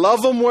 I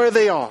love them where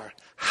they are,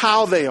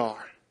 how they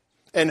are,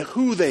 and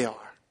who they are.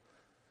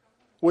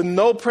 With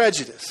no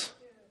prejudice.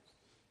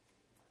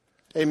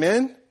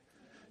 Amen?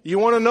 You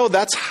want to know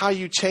that's how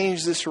you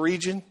change this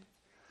region?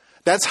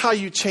 That's how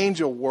you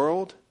change a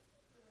world?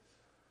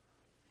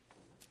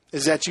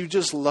 Is that you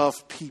just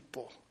love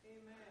people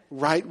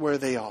right where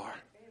they are.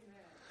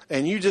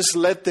 And you just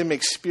let them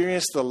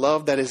experience the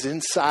love that is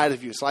inside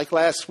of you. It's like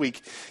last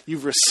week.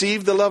 You've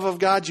received the love of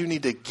God. You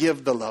need to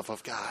give the love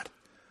of God.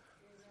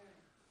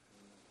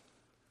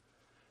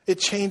 It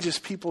changes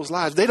people's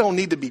lives. They don't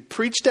need to be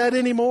preached at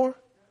anymore.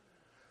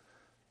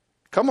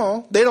 Come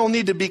on. They don't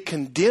need to be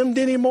condemned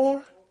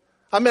anymore.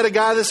 I met a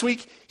guy this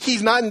week.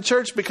 He's not in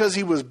church because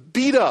he was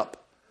beat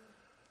up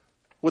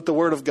with the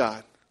word of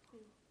God.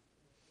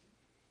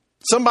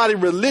 Somebody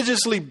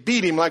religiously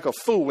beat him like a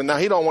fool. And now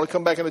he don't want to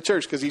come back into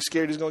church because he's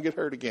scared he's going to get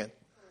hurt again.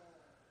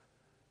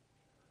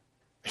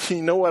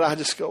 You know what? I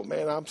just go,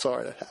 man, I'm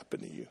sorry that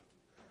happened to you.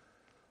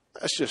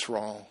 That's just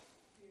wrong.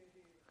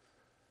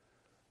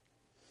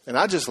 And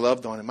I just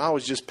loved on him. I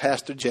was just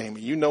Pastor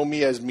Jamie. You know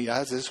me as me.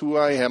 This is who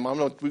I am.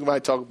 We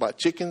might talk about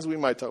chickens. We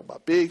might talk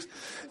about pigs.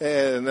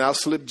 And I'll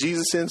slip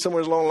Jesus in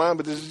somewhere along the line.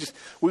 But this is just,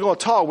 we're going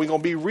to talk. We're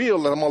going to be real.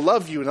 And I'm going to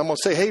love you. And I'm going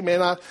to say, hey,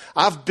 man,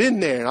 I've been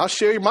there. And I'll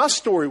share my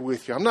story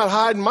with you. I'm not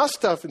hiding my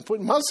stuff and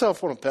putting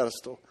myself on a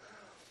pedestal.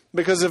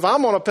 Because if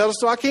I'm on a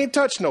pedestal, I can't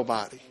touch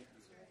nobody.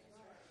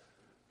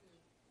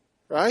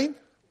 Right?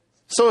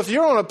 So if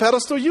you're on a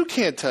pedestal, you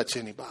can't touch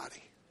anybody.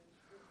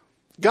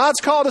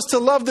 God's called us to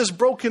love this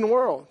broken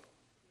world.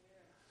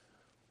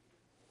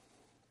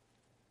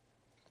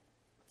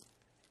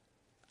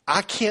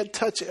 I can't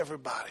touch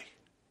everybody,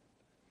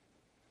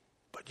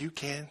 but you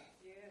can.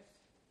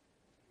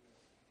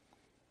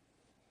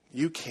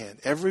 You can.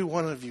 Every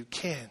one of you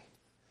can.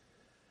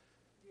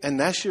 And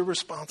that's your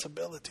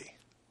responsibility.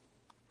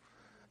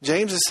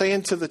 James is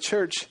saying to the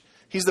church,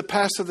 he's the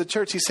pastor of the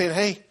church. He's saying,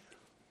 hey,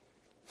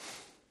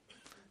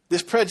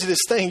 this prejudice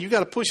thing, you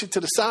got to push it to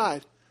the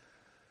side.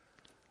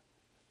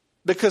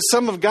 Because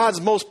some of God's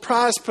most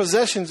prized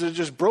possessions are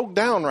just broke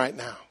down right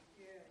now.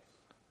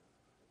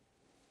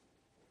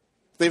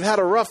 They've had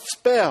a rough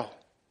spell.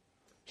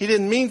 He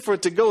didn't mean for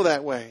it to go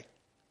that way.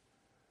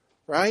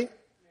 Right?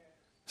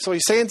 So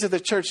he's saying to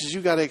the churches,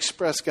 you got to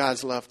express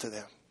God's love to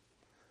them.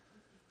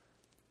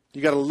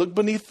 You got to look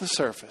beneath the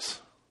surface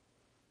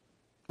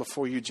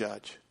before you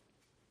judge.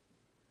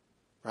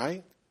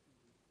 Right?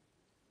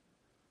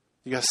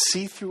 You got to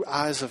see through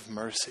eyes of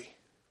mercy.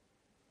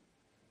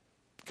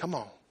 Come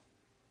on.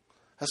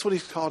 That's what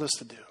he's called us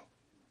to do.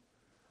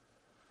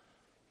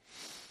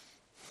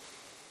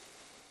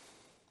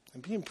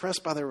 And be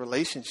impressed by their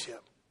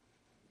relationship.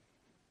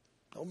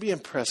 Don't be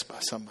impressed by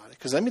somebody.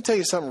 Because let me tell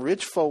you something,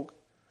 rich folk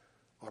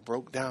are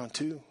broke down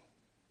too.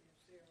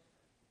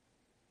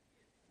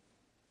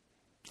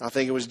 I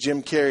think it was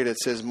Jim Carrey that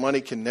says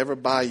money can never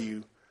buy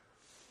you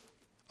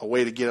a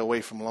way to get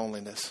away from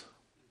loneliness.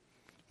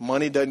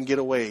 Money doesn't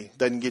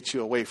get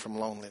you away from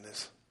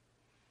loneliness.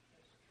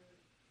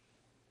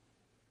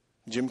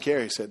 Jim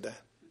Carrey said that.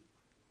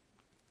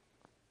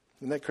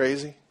 Isn't that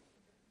crazy?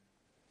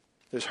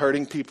 There's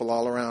hurting people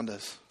all around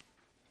us.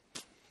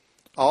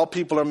 All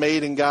people are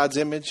made in God's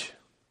image.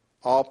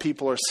 All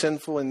people are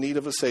sinful in need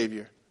of a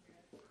Savior.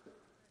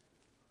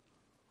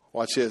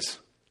 Watch this.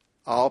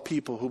 All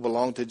people who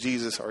belong to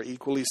Jesus are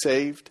equally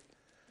saved,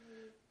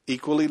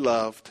 equally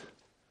loved,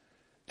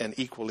 and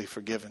equally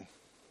forgiven.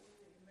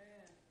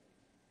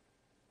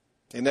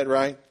 Isn't that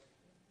right?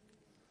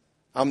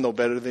 I'm no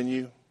better than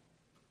you.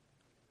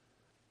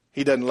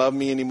 He doesn't love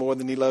me any more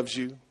than he loves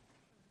you.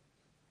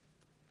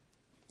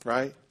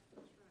 Right?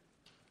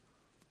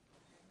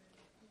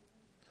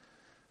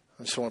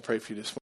 I just want to pray for you this morning.